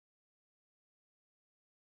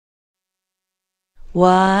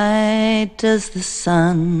Why does the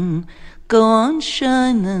sun go on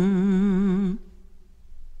shining?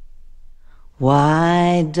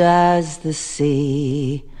 Why does the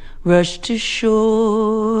sea rush to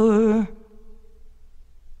shore?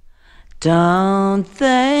 Don't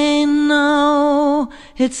they know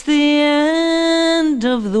it's the end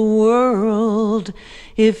of the world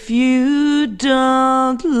if you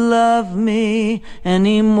don't love me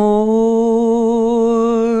anymore?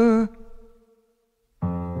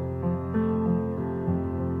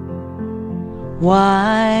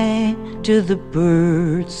 Why do the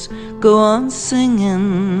birds go on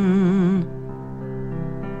singing?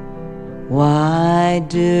 Why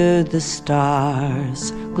do the stars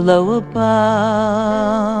glow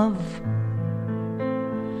above?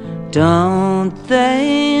 Don't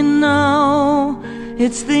they know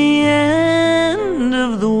it's the end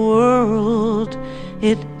of the world?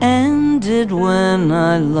 It ended when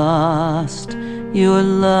I lost your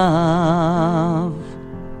love.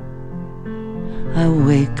 I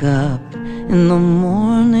wake up in the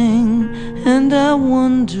morning and I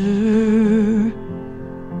wonder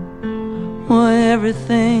why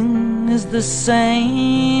everything is the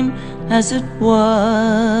same as it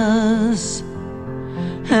was.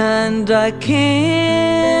 And I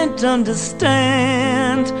can't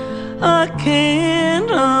understand, I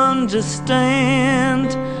can't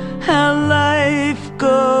understand how life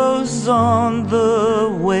goes on the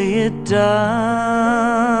way it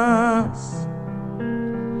does.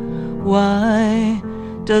 Why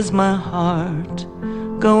does my heart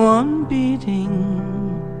go on beating?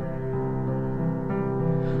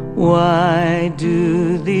 Why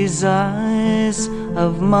do these eyes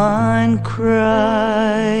of mine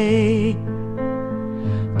cry?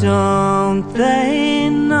 Don't they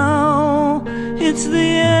know it's the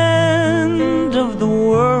end of the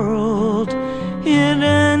world? It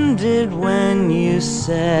ended when you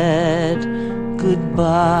said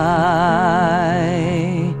goodbye.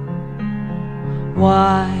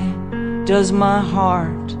 Why does my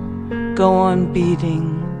heart go on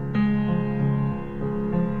beating?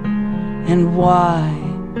 And why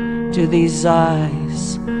do these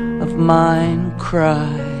eyes of mine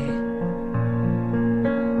cry?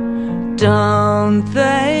 Don't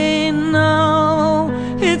they know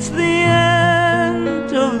it's the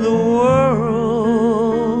end of the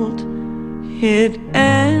world? It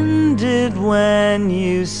ended when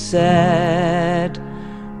you said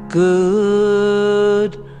goodbye.